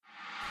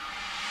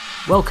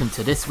Welcome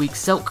to this week's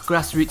Silk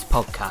Grassroots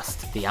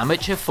podcast, The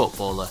Amateur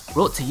Footballer,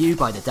 brought to you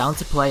by the Down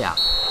to Play app.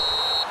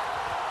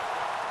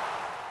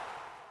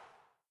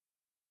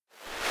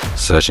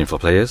 Searching for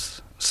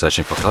players?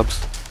 Searching for clubs?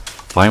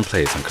 Find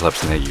players and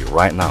clubs near you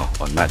right now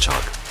on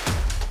MatchHawk.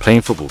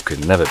 Playing football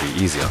could never be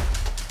easier.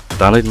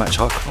 Download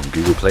MatchHawk on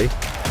Google Play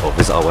or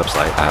visit our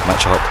website at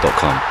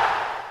matchhawk.com.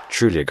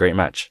 Truly a great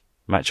match.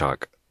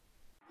 MatchHawk.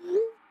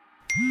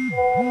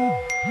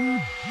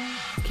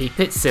 Keep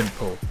it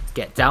simple.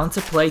 Get Down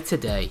to Play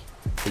today,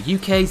 the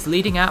UK's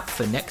leading app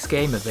for next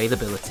game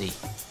availability.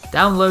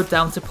 Download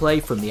Down to Play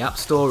from the App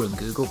Store and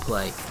Google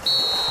Play.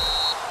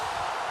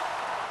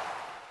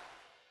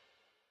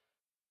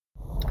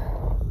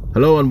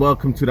 Hello and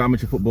welcome to the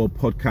Amateur Football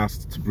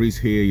Podcast. Tabriz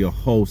here, your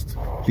host.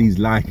 Please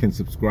like and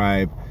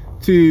subscribe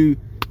to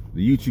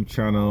the YouTube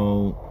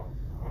channel,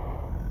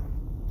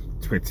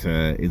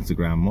 Twitter,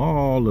 Instagram,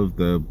 all of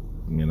the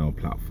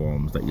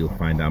platforms that you'll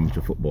find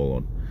amateur football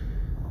on.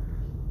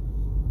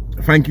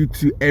 Thank you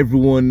to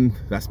everyone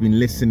that's been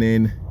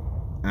listening,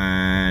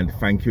 and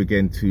thank you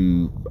again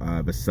to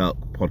the Silk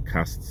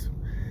podcast.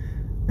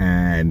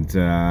 And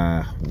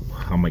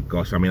oh my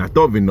gosh, I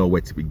don't even know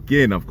where to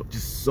begin. I've got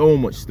just so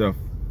much stuff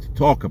to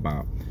talk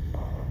about,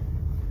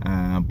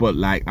 but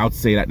I'd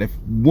say that the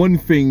one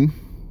thing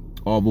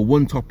or the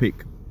one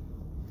topic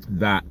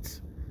that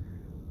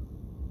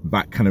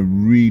kind of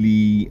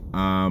really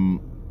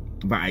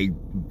that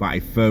I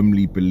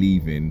firmly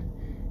believe in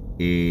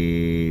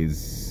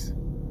is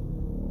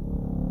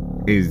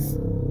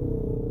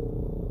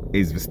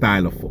the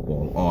style of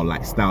football,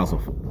 or styles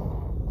of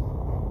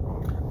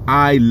football.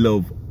 I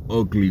love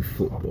ugly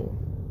football.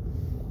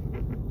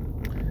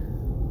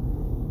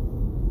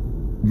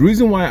 The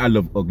reason why I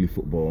love ugly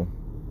football,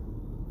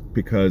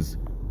 because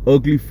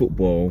ugly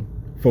football,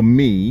 for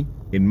me,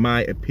 in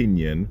my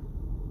opinion,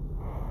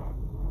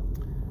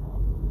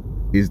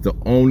 is the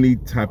only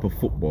type of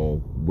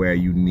football where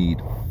you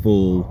need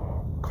full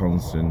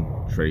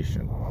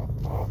concentration.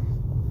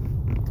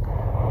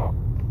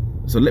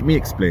 So let me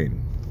explain.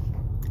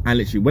 And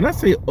literally, when I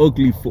say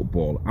ugly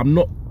football, I'm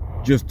not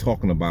just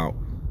talking about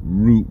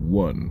Route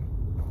 1.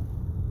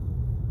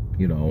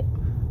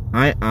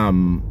 I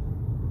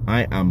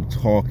am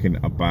talking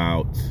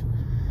about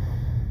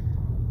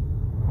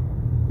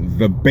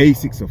the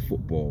basics of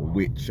football,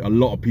 which a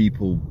lot of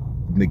people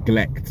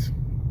neglect.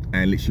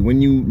 And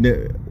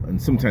literally,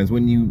 sometimes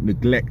when you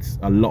neglect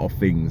a lot of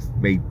things,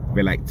 they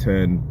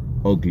turn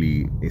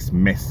ugly. It's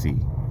messy,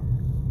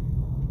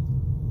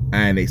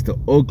 and it's the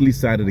ugly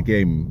side of the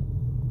game,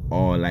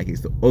 or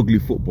it's the ugly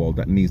football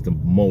that needs the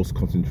most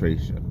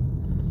concentration.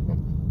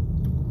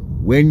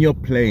 When you're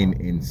playing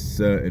in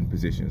certain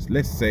positions,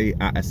 let's say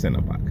at a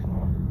centre back,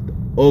 the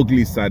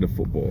ugly side of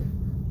football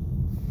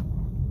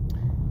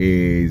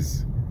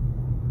is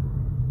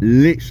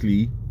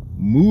literally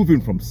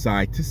moving from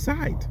side to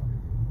side,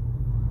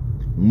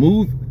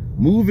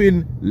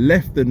 moving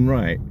left and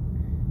right.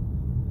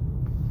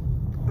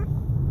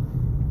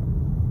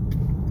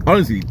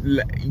 Honestly,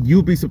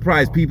 you'll be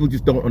surprised. People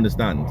just don't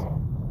understand.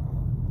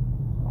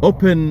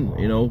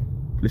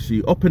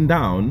 Literally up and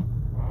down,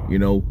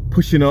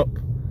 pushing up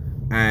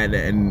and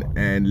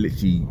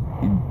literally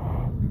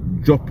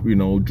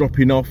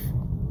dropping off.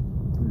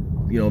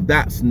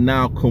 That's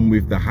now come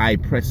with the high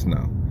press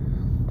now.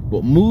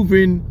 But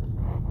moving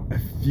a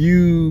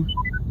few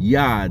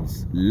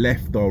yards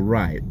left or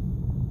right,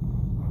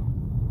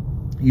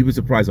 you'll be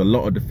surprised a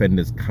lot of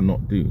defenders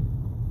cannot do.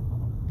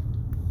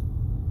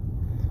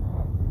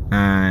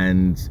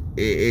 And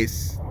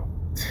it's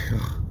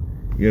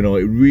it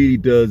really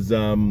does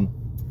I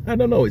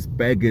don't know, it's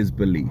beggars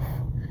belief.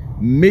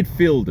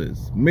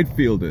 Midfielders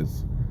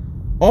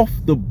off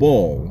the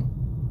ball,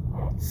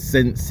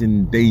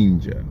 sensing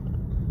danger,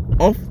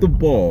 off the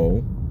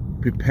ball,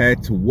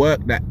 prepared to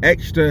work that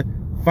extra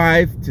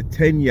 5 to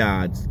 10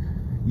 yards.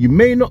 You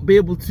may not be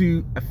able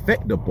to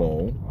affect the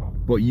ball,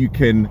 but you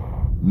can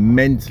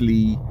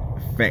mentally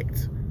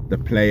affect the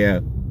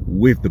player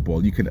with the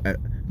ball. You can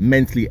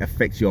mentally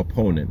affect your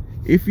opponent.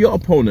 If your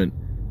opponent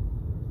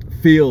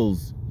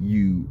feels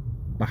you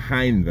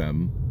behind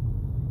them,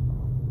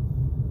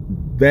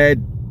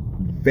 they've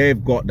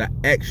got that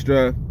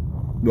extra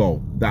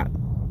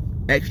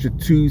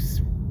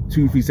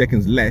 2-3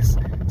 seconds less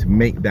to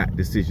make that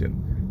decision.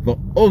 The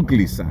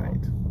ugly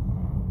side,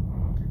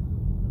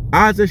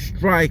 as a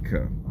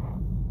striker,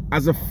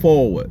 as a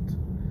forward,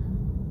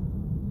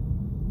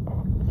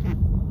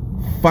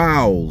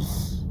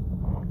 fouls,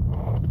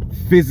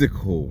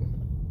 physical,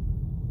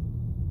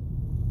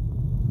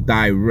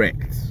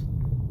 direct.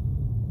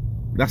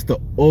 That's the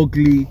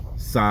ugly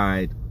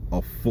side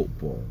of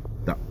football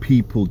that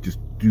people just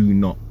do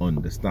not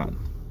understand.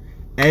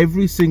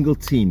 Every single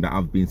team that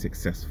I've been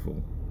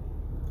successful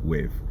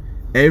with,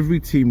 every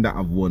team that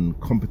I've won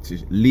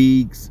competition,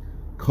 leagues,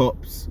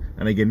 cups,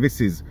 and again,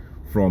 this is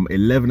from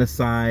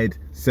 11-a-side,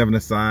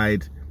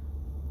 7-a-side,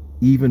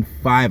 even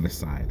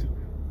 5-a-side.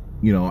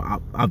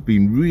 I've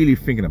been really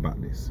thinking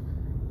about this.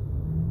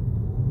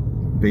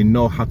 They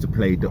know how to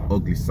play the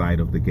ugly side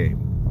of the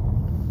game.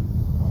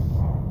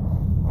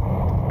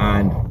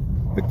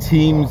 the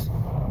teams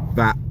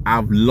that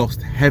I've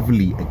lost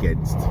heavily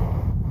against,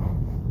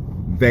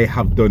 they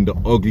have done the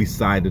ugly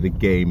side of the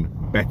game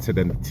better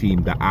than the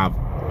team that I've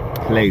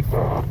played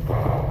for.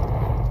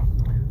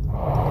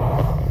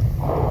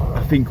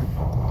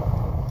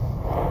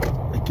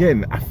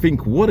 I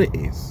think what it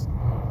is,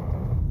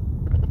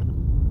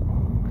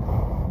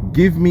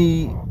 give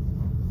me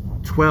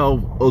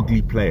 12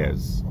 ugly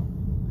players,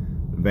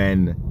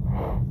 then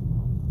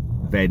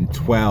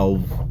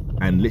 12,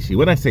 and literally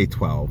when I say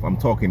 12, I'm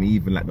talking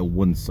even like the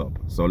one sub.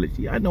 So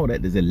literally, I know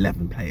that there's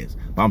 11 players,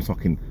 but I'm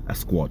talking a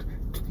squad.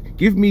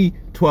 Give me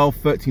 12,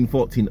 13,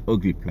 14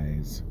 ugly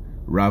players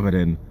rather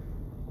than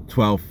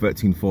 12,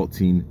 13,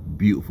 14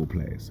 beautiful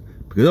players.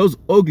 Because those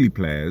ugly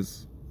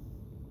players,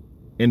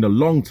 in the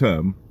long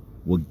term,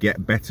 will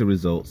get better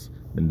results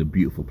than the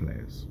beautiful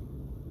players.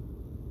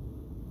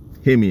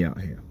 Hear me out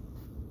here.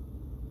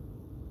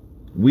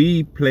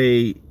 We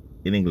play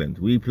in England,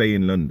 we play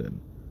in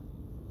London.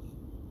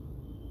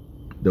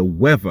 The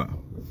weather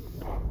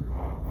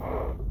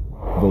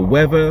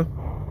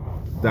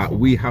that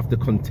we have to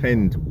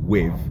contend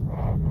with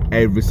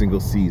every single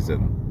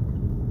season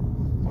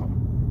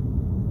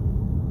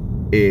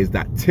is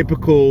that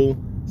typical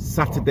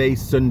Saturday,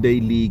 Sunday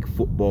league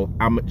football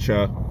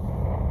amateur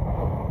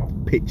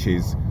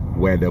pitches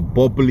where they're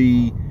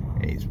bubbly,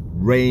 and it's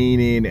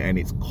raining and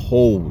it's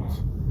cold.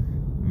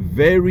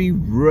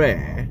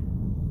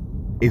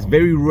 It's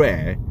very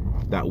rare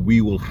that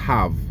we will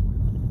have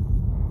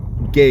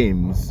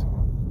games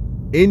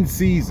in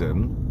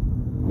season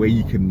where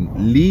you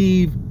can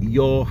leave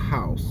your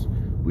house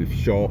with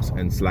shorts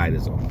and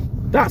sliders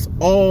on. That's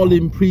all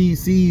in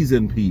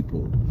pre-season,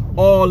 people.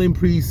 All in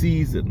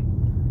pre-season.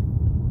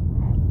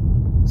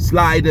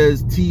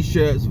 Sliders,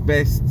 t-shirts,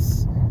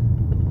 vests.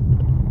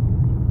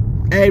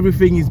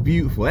 Everything is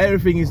beautiful.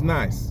 Everything is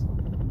nice.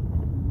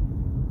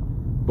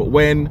 But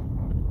when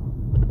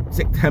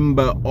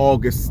September,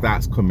 August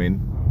starts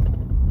coming,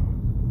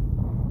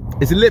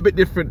 it's a little bit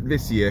different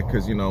this year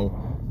because, you know,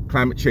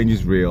 climate change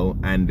is real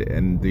and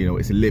you know,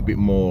 it's a little bit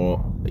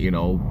more, you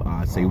know,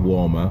 I'd say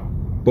warmer.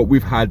 But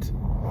we've had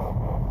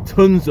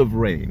tons of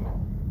rain.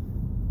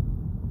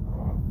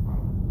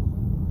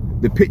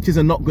 The pitches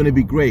are not going to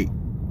be great.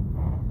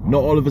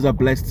 Not all of us are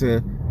blessed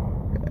to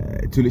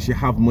literally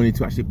have money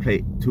to actually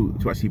play to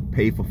actually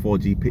pay for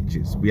 4G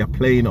pitches. We are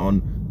playing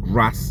on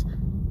grass,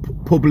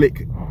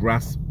 public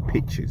grass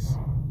pitches.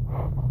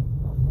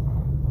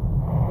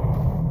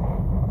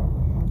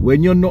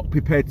 When you're not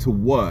prepared to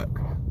work,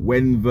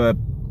 when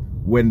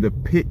the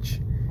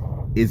pitch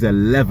is a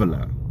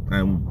leveler,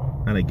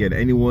 and again,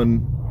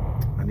 anyone,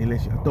 I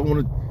don't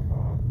want to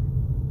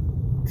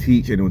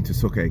teach anyone to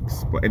suck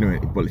eggs, but anyway,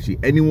 but literally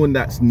anyone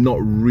that's not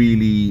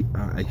really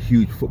a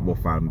huge football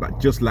fan but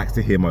just likes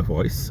to hear my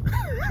voice,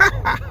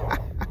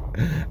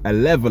 a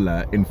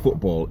leveler in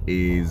football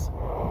is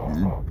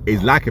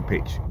like a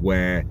pitch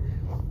where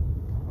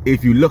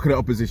if you look at the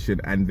opposition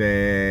and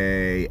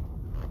they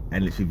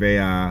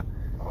are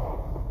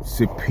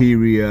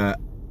superior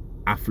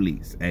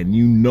athletes, and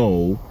you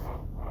know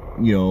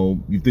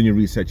you've done your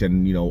research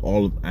and you know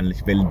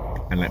they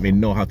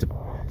know how to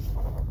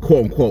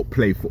quote unquote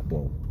play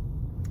football.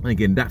 And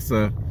again, that's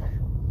another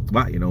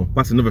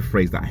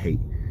phrase that I hate.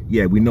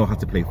 Yeah, we know how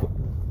to play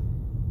football,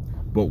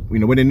 but you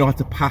know, when they know how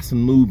to pass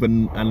and move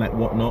and like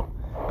whatnot,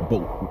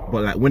 but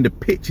like when the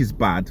pitch is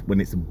bad,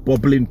 when it's a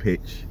bubbling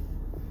pitch,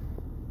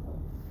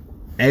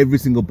 every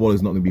single ball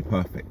is not going to be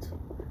perfect.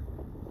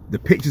 The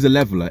pitch is a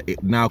leveler.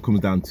 It now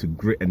comes down to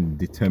grit and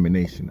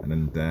determination,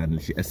 and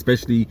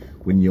especially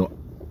when you're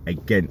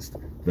against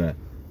the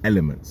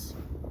elements.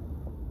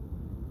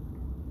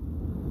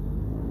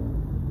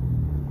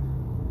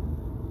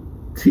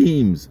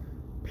 Teams,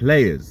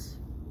 players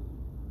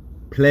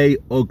play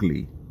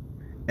ugly.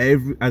 As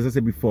I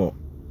said before,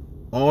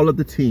 all of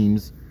the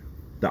teams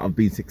that I've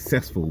been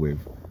successful with,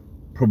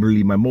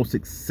 probably my most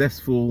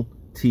successful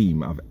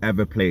team I've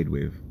ever played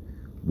with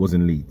was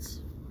in Leeds.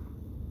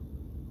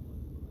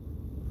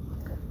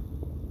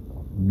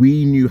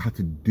 We knew how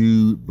to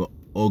do the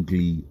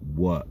ugly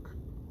work.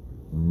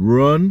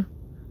 Run,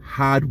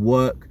 hard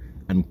work,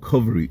 and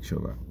cover each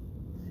other.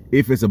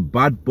 If it's a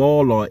bad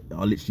ball, or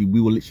literally,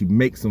 we will literally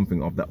make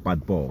something of that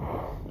bad ball.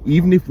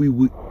 Even if we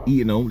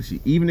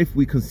even if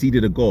we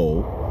conceded a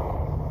goal,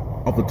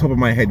 off the top of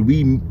my head,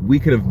 we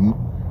could have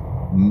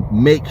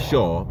make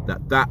sure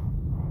that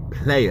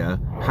player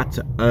had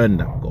to earn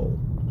that goal.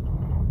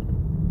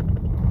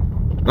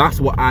 That's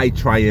what I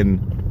try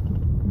and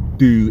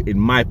do in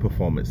my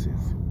performances.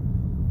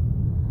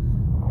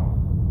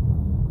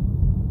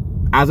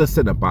 As a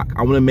centre back,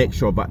 I want to make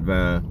sure that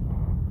the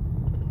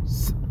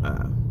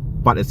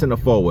centre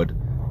forward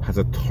has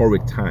a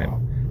torrid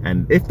time,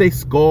 and if they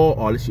score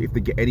or if they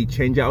get any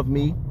change out of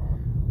me,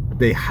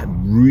 they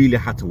really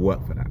had to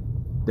work for that.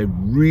 They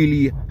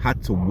really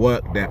had to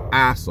work their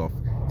ass off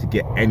to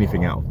get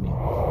anything out of me.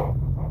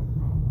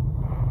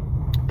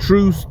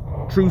 True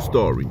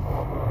story.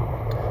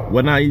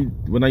 When I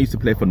used to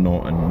play for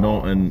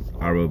Norton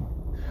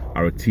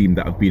are a team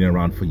that have been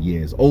around for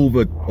years,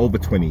 over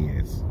 20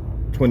 years.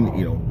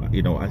 20,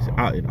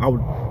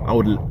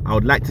 I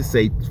would like to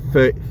say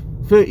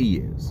 30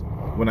 years,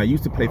 when I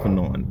used to play for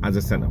Norton as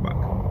a centre back,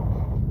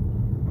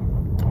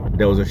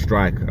 there was a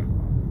striker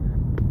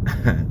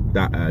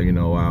that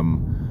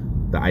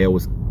that I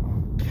always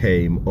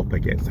came up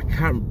against. I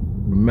can't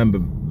remember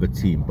the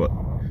team, but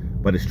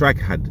the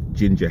striker had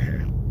ginger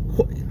hair.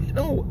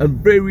 A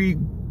very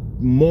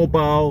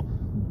mobile,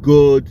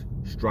 good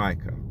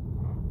striker.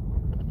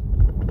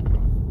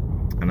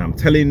 And I'm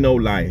telling no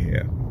lie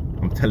here.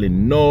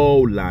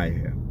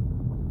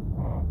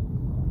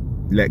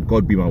 Let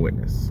God be my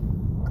witness.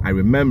 I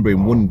remember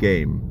in one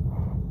game,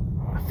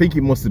 I think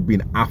it must have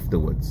been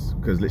afterwards,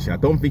 because literally I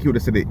don't think he would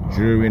have said it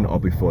during or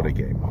before the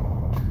game.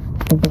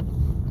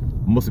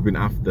 Must have been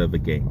after the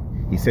game.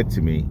 He said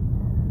to me,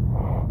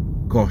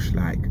 gosh,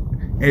 like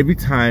every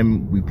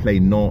time we play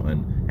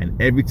Norton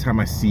and every time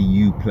I see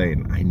you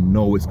playing, I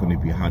know it's going to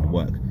be hard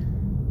work.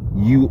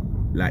 You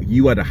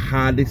are the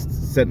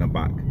hardest centre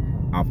back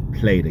I've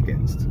played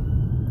against.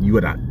 You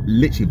are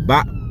literally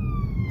that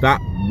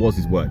was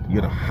his word.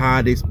 You're the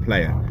hardest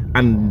player.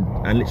 And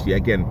literally,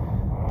 again,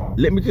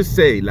 let me just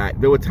say, like,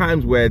 there were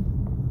times where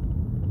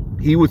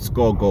he would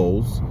score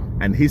goals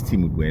and his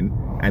team would win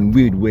and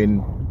we'd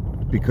win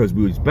because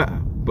we was better.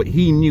 But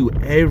he knew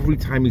every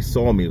time he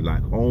saw me,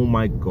 like, oh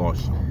my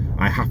gosh,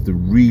 I have to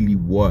really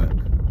work.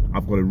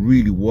 I've got to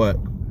really work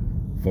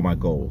for my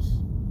goals.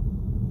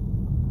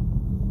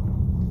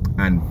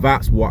 And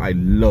that's what I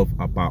love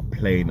about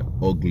playing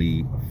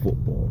ugly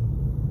football.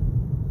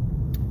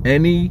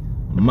 Any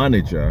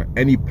manager,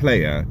 any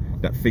player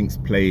that thinks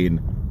playing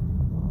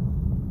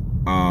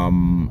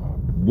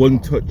one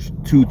touch,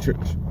 two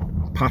touch,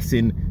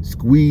 passing,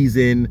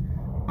 squeezing,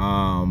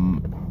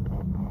 and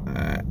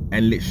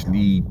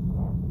literally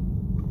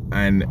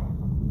and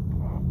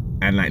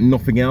like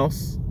nothing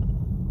else,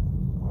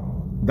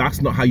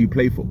 that's not how you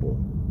play football.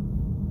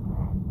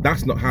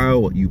 That's not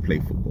how you play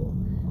football.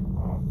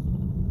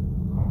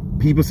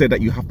 People say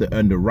that you have to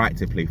earn the right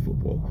to play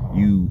football.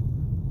 You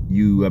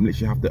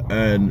literally have to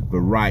earn the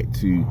right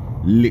to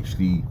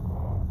literally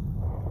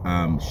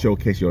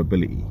showcase your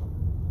ability.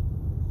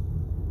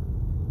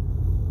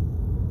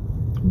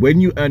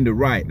 When you earn the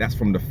right, that's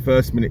from the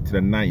first minute to the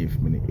 90th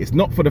minute. It's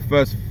not for the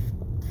first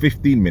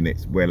 15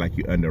 minutes where like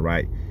you earn the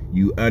right.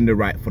 You earn the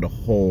right for the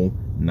whole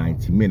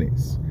 90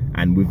 minutes.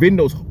 And within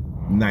those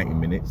 90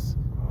 minutes,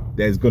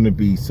 there's going to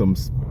be some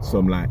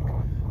like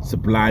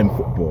sublime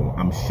football.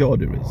 I'm sure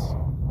there is.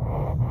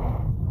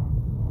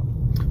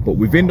 But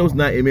within those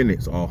 90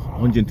 minutes or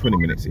 120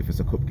 minutes, if it's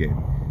a cup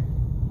game,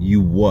 you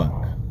work.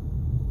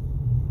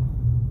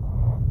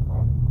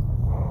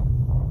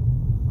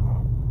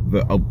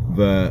 The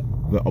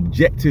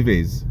objective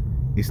is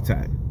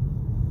to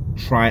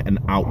try and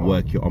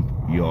outwork your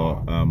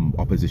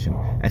opposition,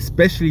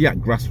 especially at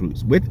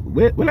grassroots.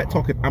 We're like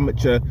talking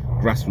amateur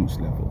grassroots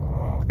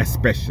level,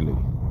 especially.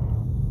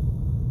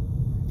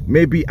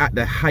 Maybe at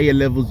the higher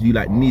levels you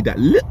like need that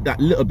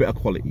little bit of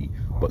quality,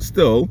 but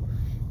still,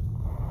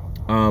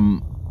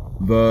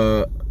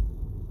 the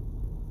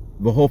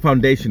whole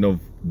foundation of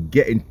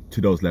getting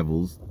to those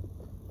levels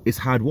is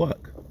hard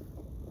work.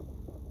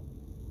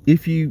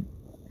 If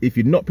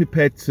you're not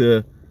prepared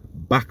to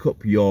back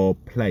up your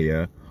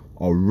player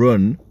or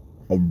run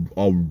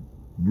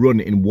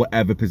in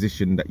whatever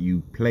position that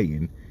you play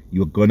in,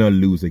 you're gonna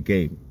lose a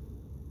game.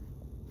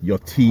 Your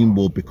team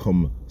will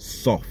become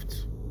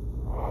soft,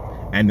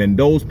 and then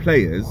those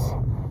players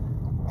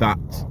that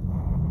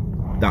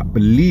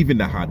believe in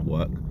the hard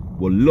work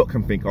will look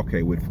and think,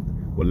 okay,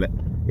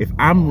 if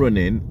I'm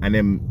running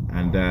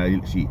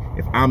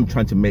if I'm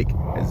trying to make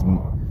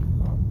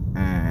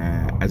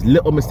as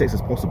little mistakes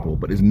as possible,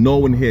 but there's no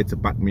one here to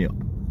back me up,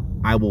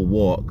 I will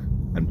walk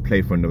and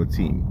play for another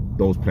team.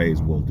 Those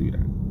players will do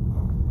that.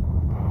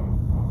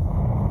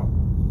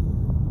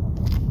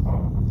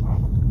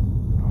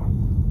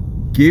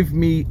 Give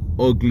me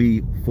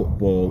ugly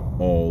football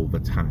all the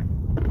time.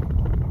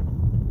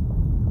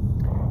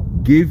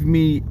 Give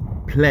me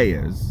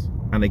players,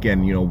 and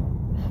again,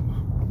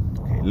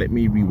 okay, let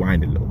me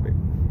rewind a little bit.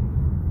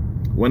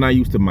 When I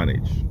used to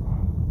manage,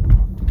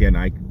 again,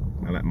 I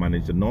like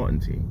manage the Norton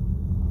team.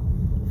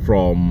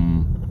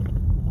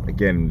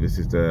 Again, this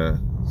is the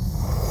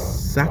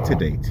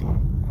Saturday team.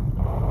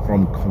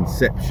 From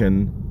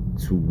conception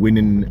to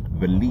winning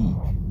the league.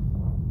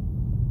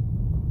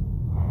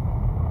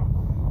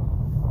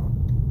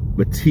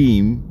 The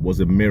team was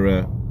a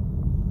mirror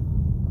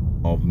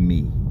of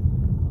me.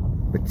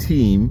 The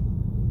team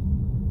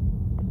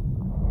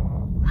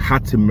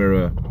had to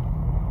mirror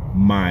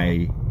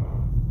my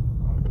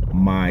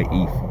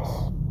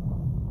ethos.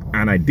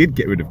 And I did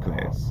get rid of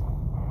players,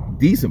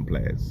 decent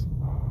players.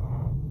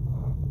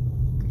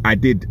 I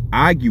did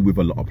argue with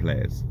a lot of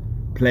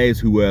players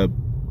who were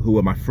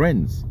my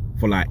friends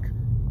for, like,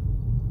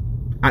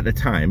 at the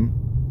time,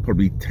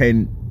 probably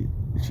 10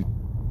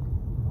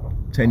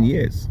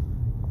 years.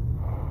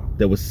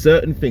 There were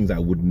certain things I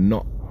would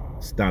not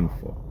stand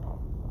for.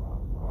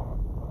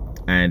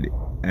 And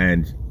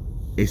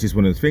it's just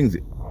one of those things.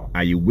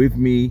 Are you with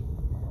me?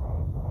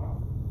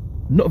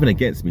 not even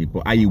against me,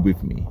 but are you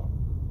with me?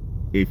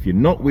 If you're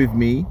not with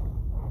me,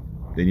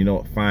 then you know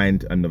what,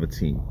 find another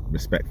team,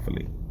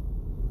 respectfully.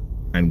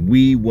 And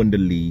we won the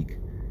league.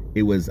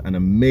 It was an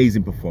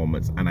amazing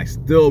performance, and I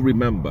still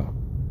remember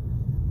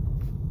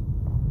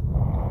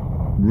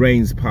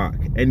Rains Park.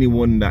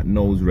 Anyone that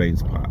knows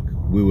Rains Park,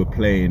 we were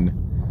playing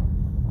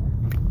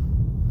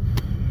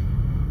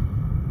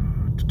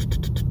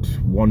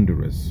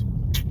Wanderers.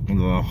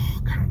 Oh,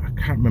 I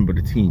can't remember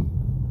the team.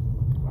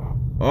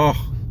 Oh,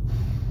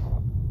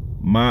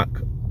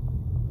 Mark.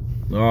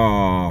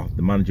 Oh,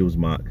 the manager was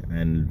Mark,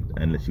 and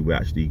literally we're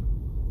actually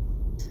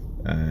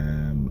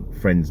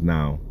friends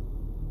now.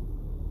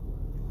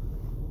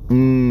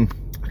 I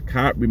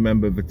can't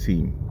remember the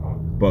team,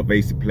 but they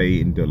used to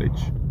play in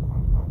Dulwich,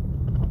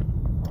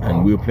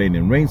 and we were playing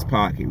in Rains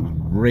Park. It was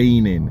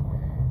raining,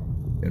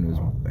 and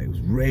it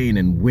was rain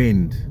and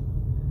wind,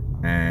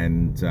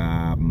 and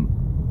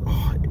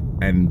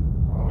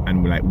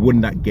we like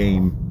won that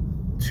game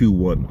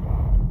 2-1.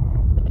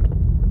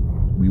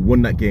 We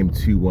won that game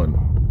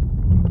 2-1.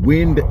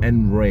 Wind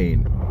and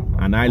rain,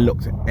 and I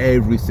looked at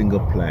every single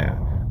player,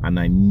 and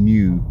I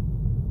knew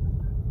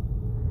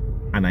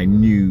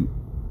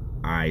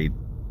I'd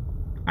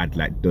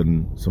like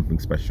done something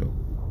special.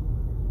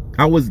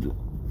 I was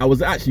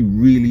actually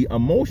really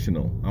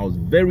emotional. I was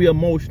very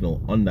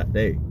emotional on that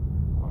day,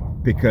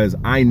 because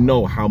I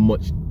know how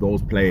much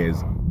those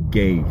players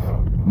gave,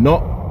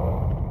 not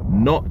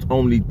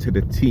only to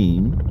the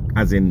team,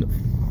 as in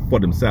for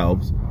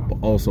themselves, but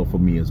also for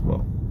me as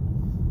well.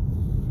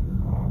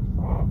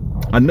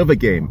 Another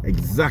game,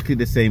 exactly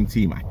the same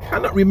team. I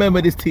cannot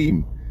remember this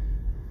team.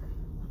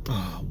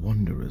 Ah,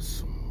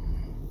 Wanderers.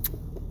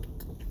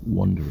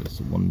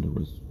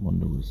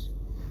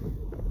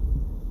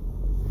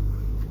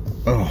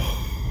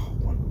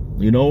 Oh,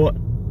 you know what?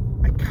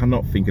 I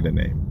cannot think of the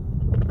name.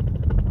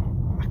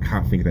 I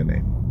can't think of the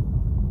name.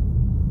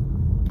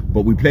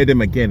 But we played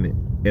them again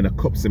in a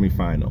cup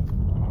semi-final.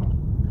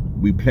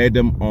 We played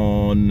them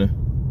on,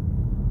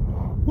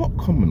 what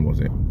common was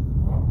it?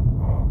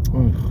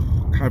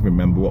 I can't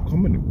remember what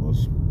common it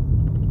was.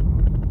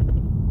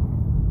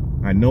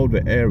 I know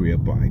the area,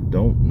 but I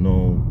don't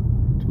know.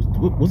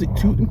 Was it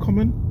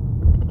Tutankhamun?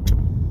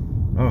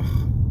 Oh,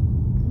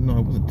 no,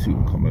 it wasn't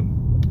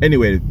Tutankhamun.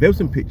 Anyway, there were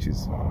some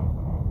pictures.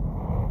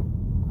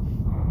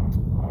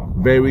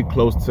 Very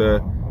close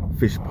to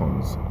fish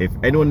ponds. If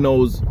anyone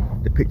knows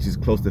the pictures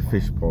close to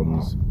fish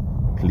ponds,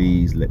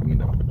 please let me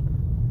know.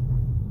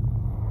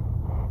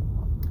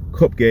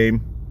 Cup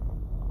game,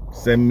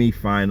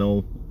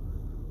 semi-final,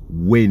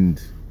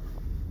 wind.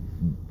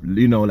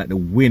 You know, like the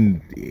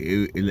wind,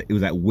 it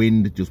was like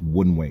wind just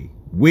one way.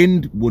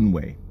 Wind one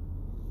way.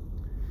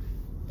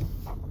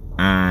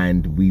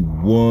 And we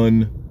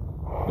won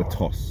the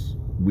toss.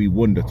 We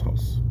won the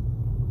toss.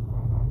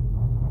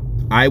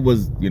 I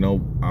was,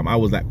 I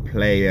was like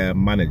player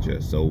manager,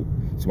 so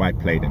I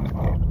played in that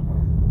game.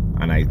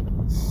 And I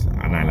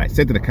like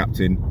said to the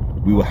captain,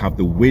 we will have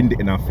the wind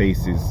in our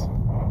faces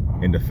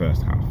in the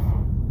first half.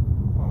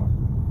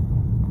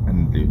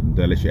 And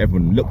literally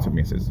everyone looked at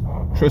me and says,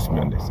 trust me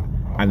on this.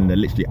 And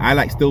literally, I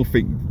like still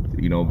think,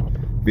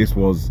 this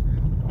was,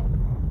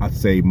 I'd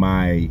say,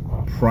 my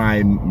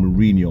prime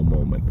Mourinho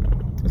moment.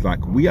 It's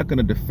like, we are going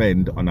to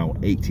defend on our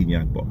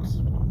 18-yard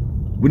box.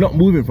 We're not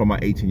moving from our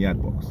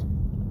 18-yard box.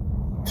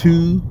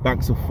 2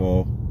 banks of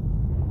 4,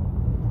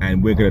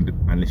 and we're gonna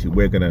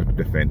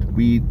defend.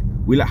 We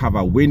have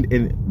our wind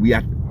in. We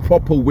had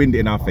proper wind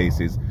in our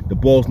faces. The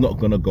ball's not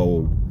gonna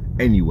go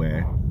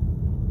anywhere.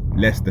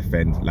 Let's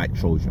defend like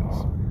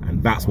Trojans,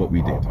 and that's what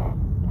we did.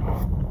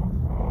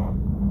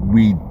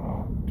 We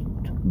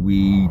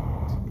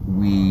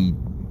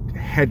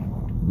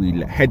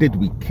headed,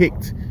 we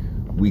kicked,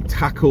 we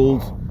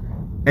tackled.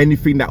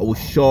 Anything that was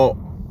short,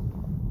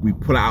 we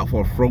put it out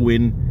for a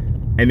throw-in,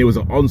 and it was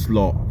an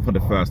onslaught for the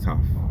first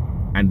half,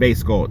 and they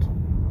scored.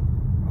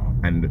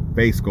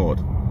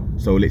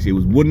 So literally it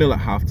was 1-0 at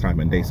half-time,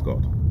 and they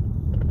scored.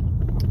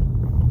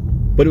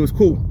 But it was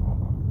cool.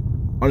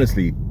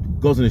 Honestly,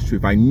 God's honest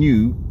truth, I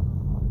knew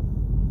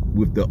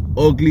with the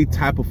ugly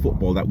type of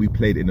football that we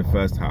played in the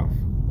first half,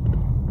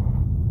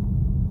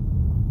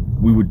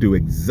 we would do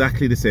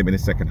exactly the same in the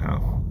second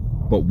half,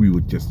 but we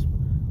would just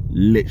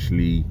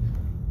literally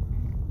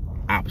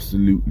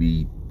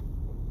absolutely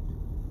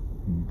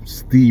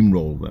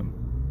steamroll them,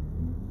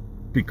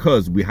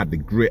 because we had the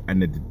grit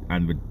and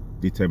the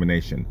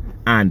determination,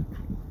 and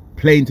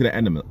playing to the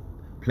element,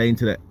 playing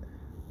to the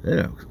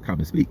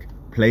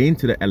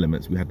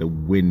elements. We had the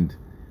wind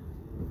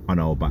on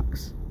our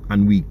backs,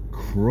 and we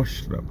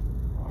crushed them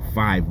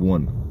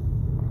 5-1.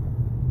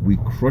 We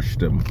crushed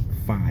them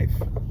 5,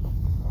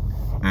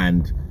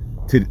 and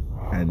to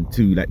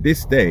like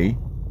this day,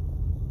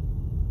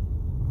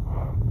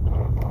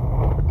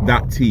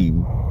 that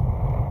team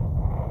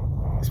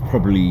is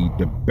probably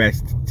the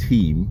best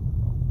team,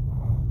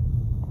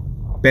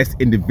 best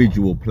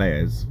individual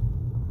players,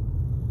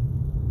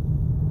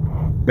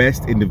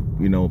 best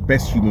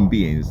human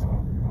beings,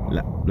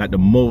 like the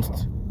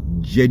most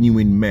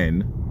genuine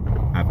men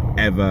I've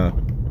ever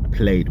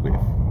played with.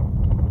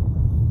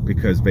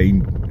 because they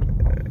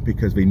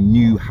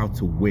knew how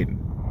to win.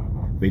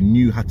 They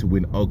knew how to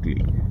win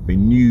ugly. They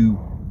knew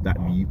that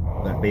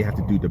they had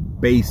to do the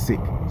basic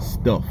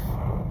stuff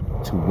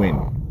to win.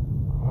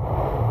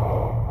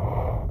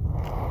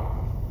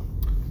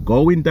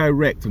 Going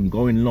direct and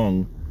going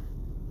long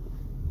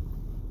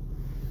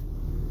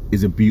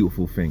is a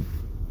beautiful thing.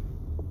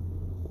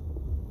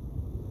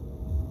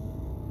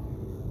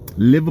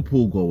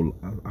 Liverpool go,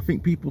 I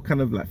think people kind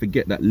of like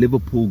forget that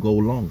Liverpool go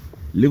long.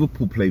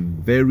 Liverpool play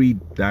very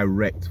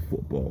direct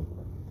football.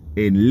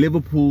 In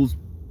Liverpool's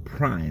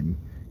prime,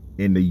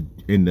 in the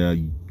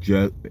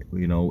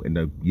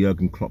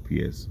Jurgen Klopp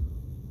years,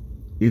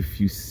 if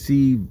you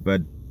see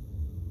the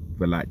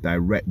like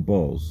direct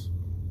balls,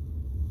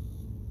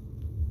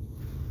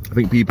 I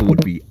think people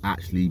would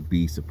actually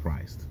be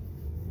surprised.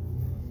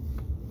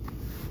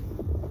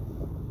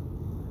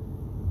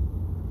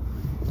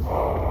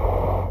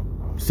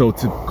 So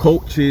to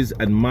coaches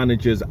and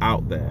managers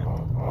out there,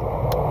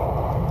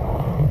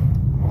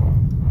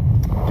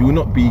 do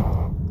not be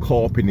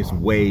caught up in this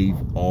wave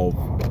of,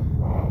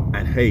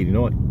 and hey, you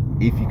know what,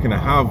 if you can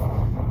have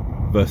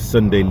the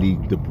Sunday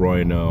League De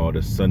Bruyne or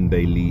the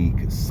Sunday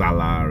League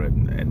Salah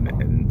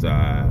and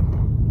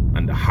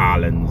the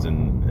Haalands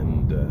and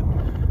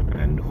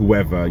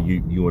whoever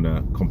you want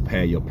to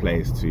compare your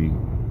players to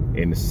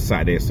in the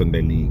Saturday or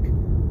Sunday League,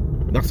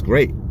 that's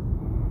great.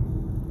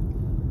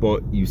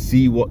 But you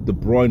see what De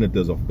Bruyne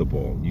does off the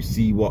ball. You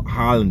see what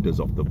Haaland does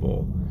off the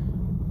ball.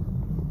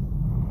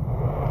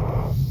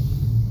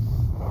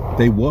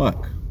 They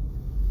work.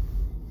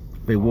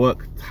 They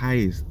work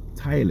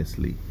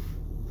tirelessly.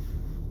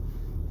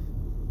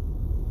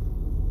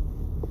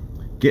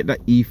 Get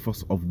that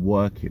ethos of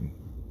working.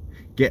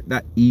 Get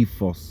that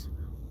ethos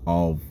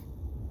of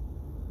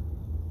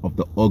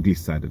the ugly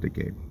side of the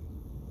game.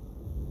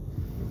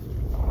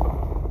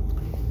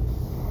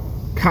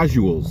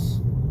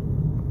 Casuals.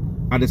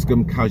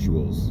 Addiscombe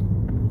Casuals,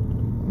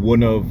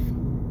 one of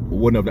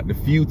like the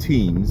few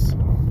teams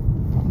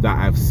that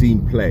I've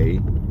seen play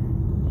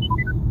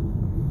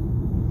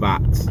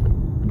that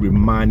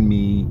remind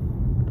me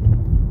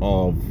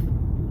of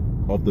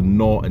the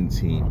Norton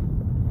team,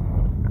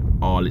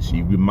 or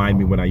literally remind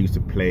me when I used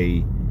to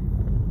play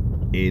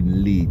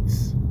in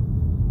Leeds.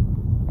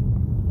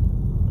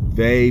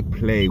 They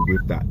play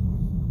with that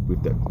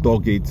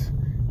dogged,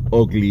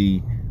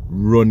 ugly,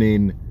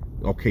 running.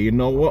 Okay, you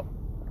know what?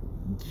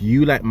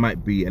 You like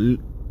might be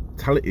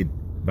talented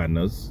than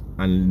us,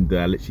 and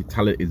literally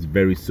talent is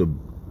very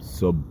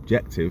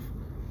subjective,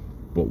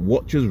 but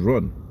watch us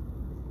run.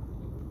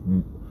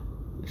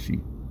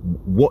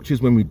 Watch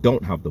us when we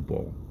don't have the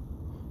ball.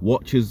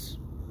 Watch us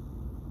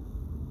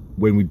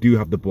when we do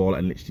have the ball,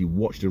 and literally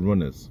watch the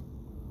runners.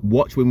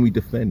 Watch when we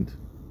defend.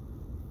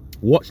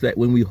 Watch that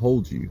when we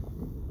hold you.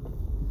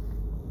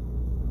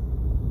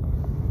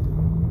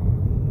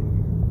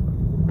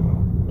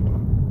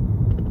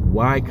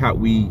 Why can't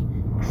we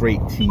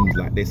create teams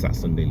like this at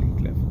Sunday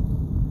League level?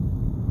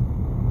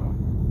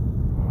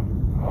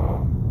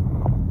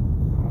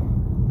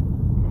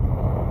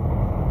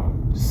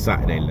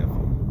 Saturday level,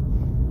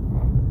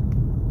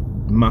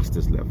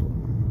 Masters level.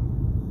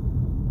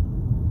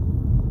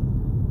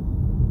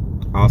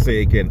 I'll say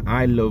it again,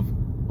 I love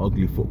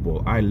ugly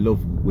football. I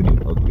love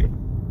winning ugly.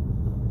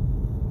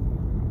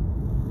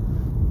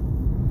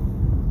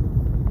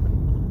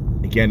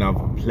 Again,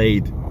 I've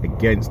played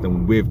against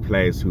and with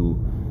players who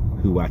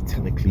are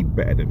technically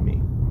better than me.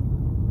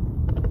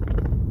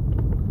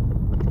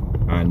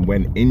 And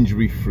when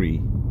injury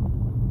free,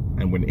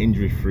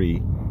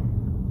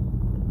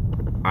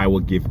 I will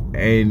give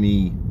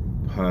any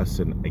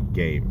person a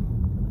game.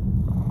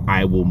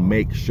 I will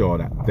make sure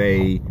that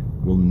they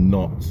will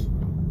not,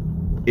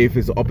 if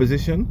it's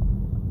opposition,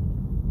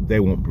 they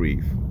won't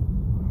breathe.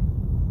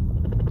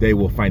 They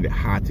will find it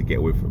hard to get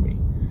away from me.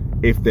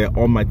 If they're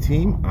on my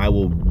team, I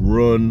will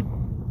run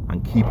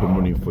and keep them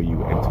running for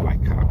you until I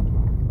can.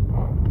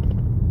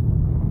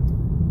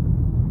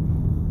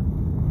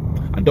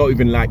 I don't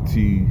even like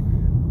to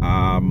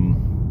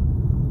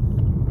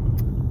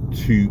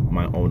toot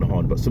my own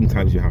horn, but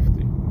sometimes you have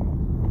to.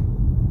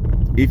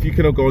 If you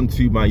can go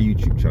onto my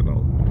YouTube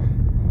channel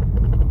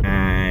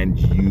and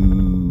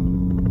you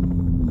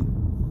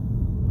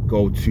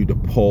go to the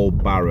Paul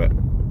Barrett,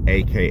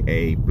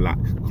 aka Black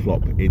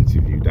Klopp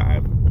interview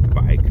that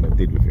I kind of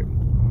did with him,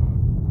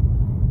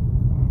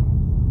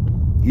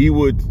 he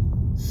would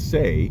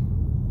say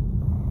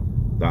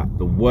that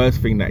the worst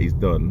thing that he's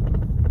done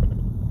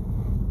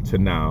to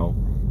now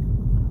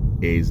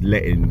is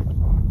letting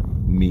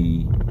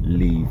me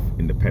leave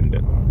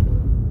independent,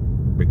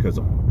 because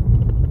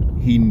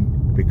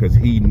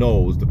he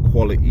knows the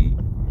quality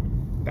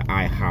that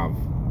I have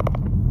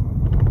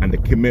and the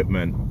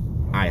commitment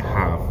I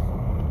have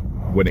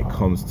when it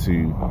comes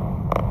to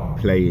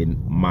playing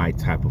my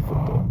type of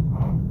football.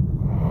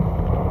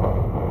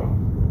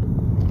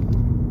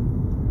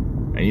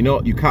 And you know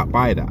what? You can't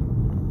buy that.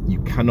 You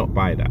cannot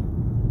buy that.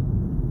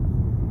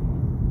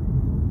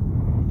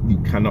 You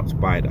cannot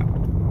buy that.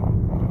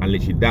 And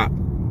literally that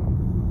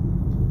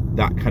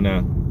kind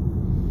of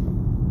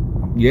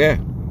Yeah,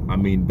 I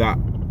mean that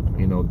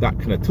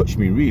kind of touched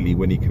me really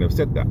when he kind of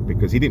said that,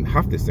 because he didn't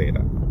have to say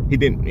that. He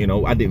didn't,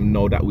 I didn't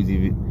know that was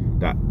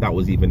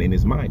even in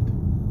his mind.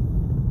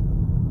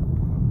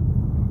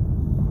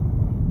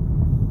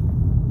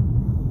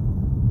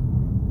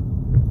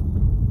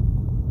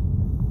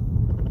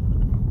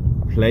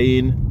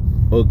 Playing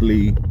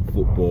ugly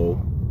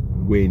football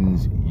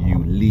wins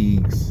you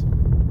leagues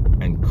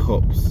and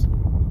cups,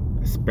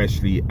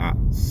 especially at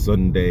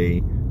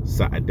Sunday,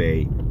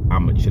 Saturday,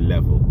 amateur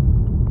level,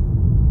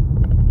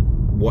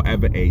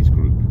 whatever age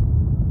group.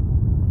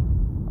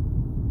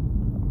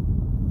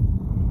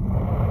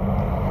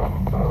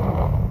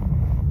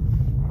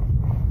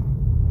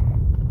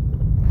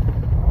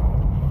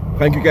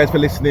 Thank you guys for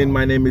listening.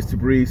 My name is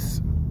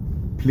Tabrice.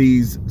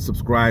 Please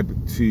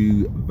subscribe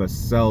to the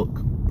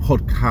Selk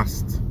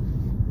podcast,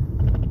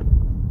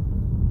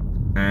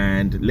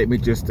 and let me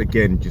just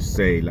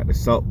say, like, the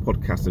Selk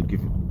podcast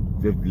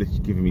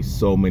they've given me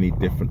so many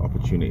different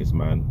opportunities,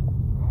 man.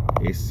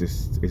 It's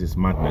just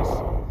madness.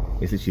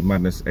 It's literally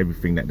madness,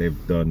 everything that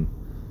they've done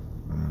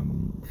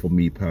for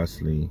me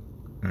personally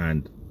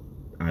and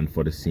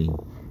for the scene.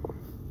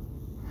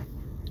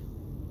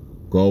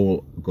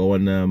 Go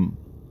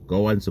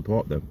and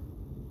support them.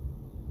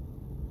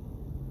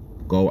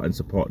 Go and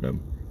support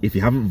them. If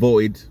you haven't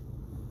voted,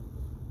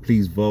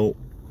 please vote.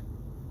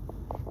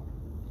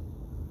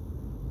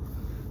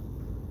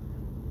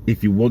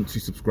 If you want to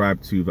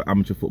subscribe to the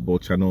amateur football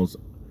channels,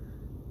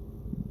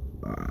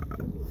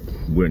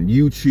 we're on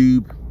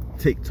YouTube,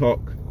 TikTok,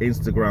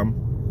 Instagram,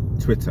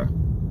 Twitter.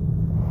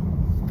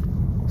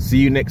 See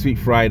you next week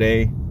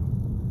Friday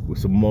with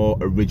some more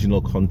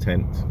original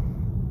content,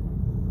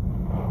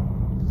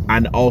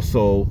 and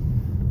also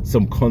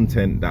some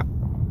content that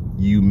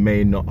you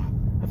may not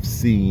have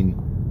seen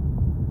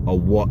or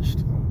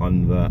watched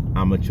on the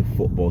amateur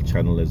football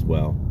channel as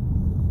well.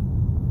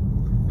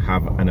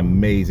 Have an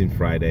amazing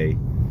Friday.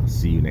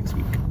 See you next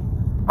week.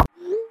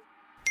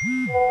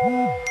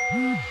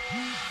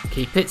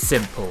 Keep it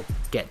simple.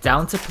 Get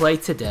Down to Play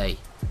today,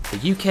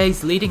 the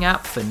UK's leading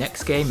app for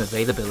next game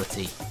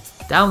availability.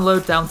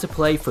 Download Down to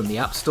Play from the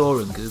App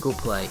Store and Google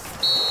Play.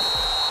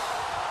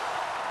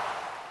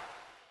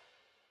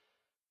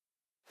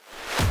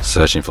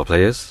 Searching for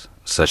players?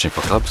 Searching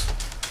for clubs?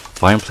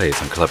 Find players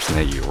and clubs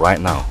near you right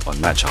now on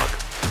Matchhawk.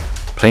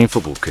 Playing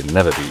football could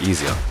never be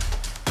easier.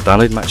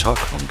 Download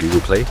Matchhawk on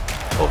Google Play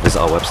or visit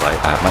our website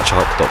at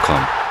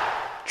matchhawk.com.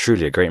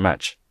 Truly a great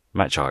match.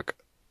 Matchhawk.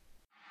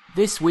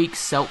 This week's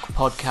Selk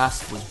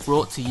podcast was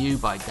brought to you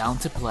by Down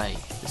to Play,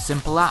 the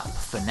simple app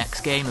for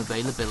next game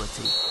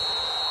availability.